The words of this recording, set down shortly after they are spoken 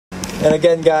And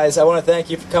again, guys, I want to thank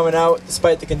you for coming out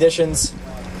despite the conditions,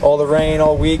 all the rain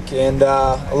all week, and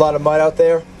a lot of mud out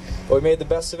there. But we made the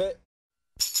best of it.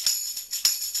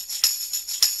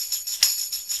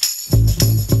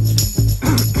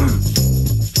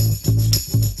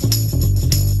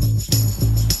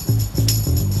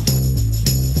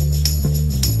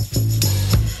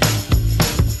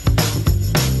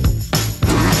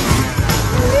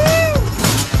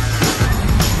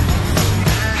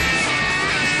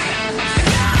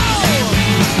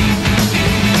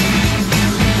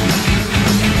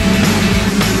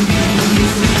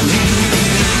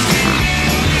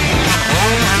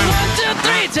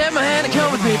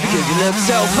 You look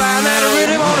so fine that I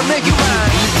really wanna make you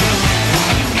mine.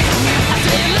 I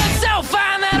say you look so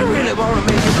fine that I really wanna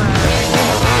make you mine.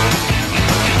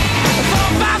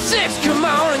 4, 5, 6, come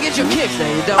on and get your kicks. Now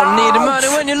you don't need the money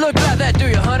when you look like that, do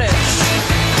you, honey?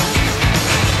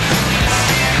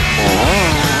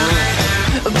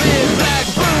 A big black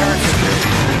bird,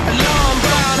 long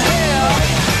brown hair.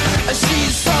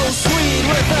 She's so sweet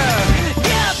with her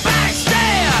get back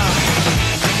stare.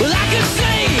 Well, I can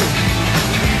see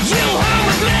you home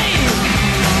with me,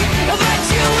 but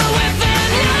you were with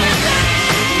another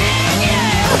thing,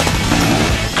 yeah.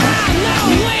 I know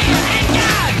we ain't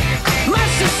got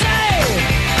much to say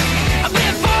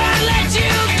before I let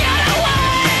you get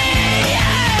away,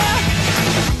 yeah.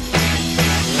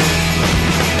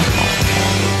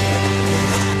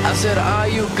 I said, are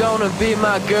you gonna be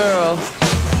my girl?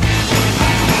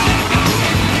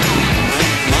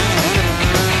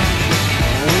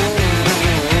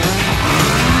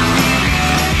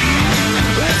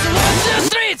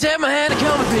 Take my hand and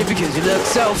come with me because you look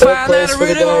so fine that I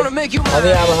really want to make you mine. On the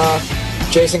Yamaha,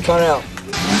 Jason Connell.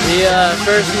 The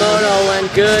first moto went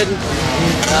good.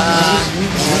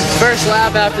 First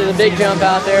lap after the big jump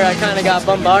out there, I kind of got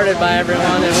bombarded by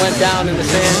everyone and went down in the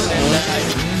sand. And I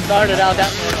started out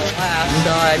that moto last, so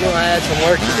I knew I had some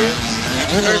work to do.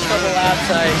 First couple laps,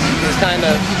 I was kind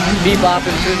of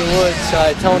bebopping through the woods, so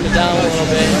I toned it down a little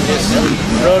bit and just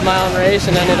rode my own race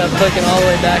and ended up clicking all the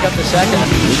way back up to second.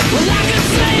 Well, I can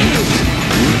see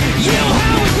you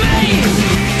home with me,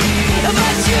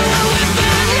 but you were with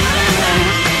another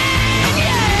thing,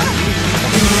 yeah.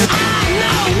 I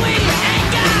know we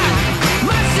ain't got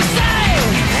much to say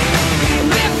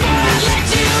before I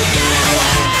let you get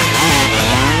away.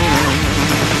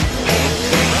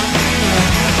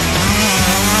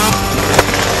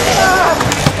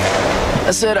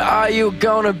 I said, are you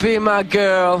gonna be my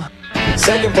girl?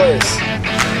 Second place,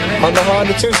 on the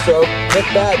Honda 2-stroke, Nick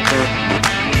Batten.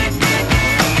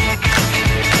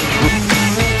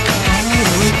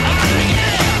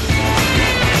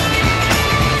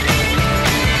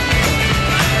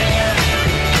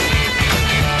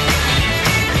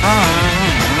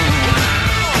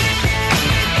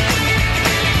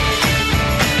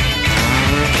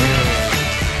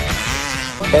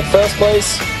 In first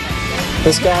place,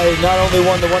 this guy not only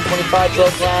won the 125 Pro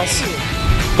class,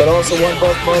 but also won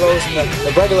both motos in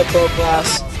the regular Pro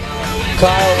class,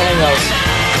 Kyle Hanghouse.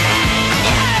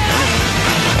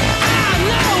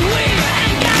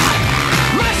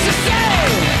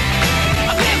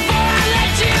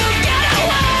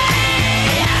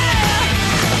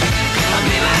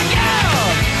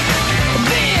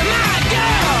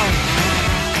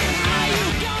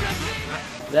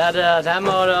 That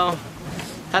moto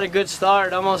had a good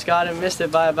start, almost got it, missed it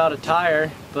by about a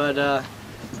tire, but I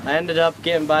ended up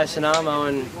getting by Sonamo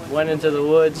and went into the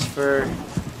woods for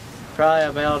probably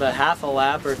about a half a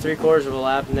lap or 3/4 of a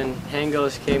lap, and then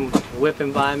Hangos came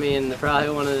whipping by me in probably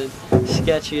one of the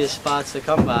sketchiest spots to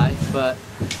come by, but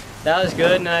that was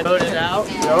good, and I rode it out.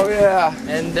 Oh yeah.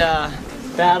 And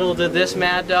battled with this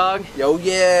mad dog. Yo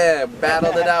yeah,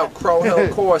 battled it out, Crow Hill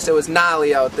course, it was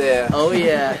gnarly out there. Oh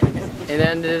yeah, and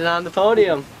ended it on the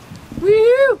podium.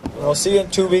 Woo! We'll see you in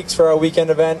 2 weeks for our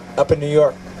weekend event up in New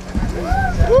York.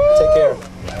 Take care.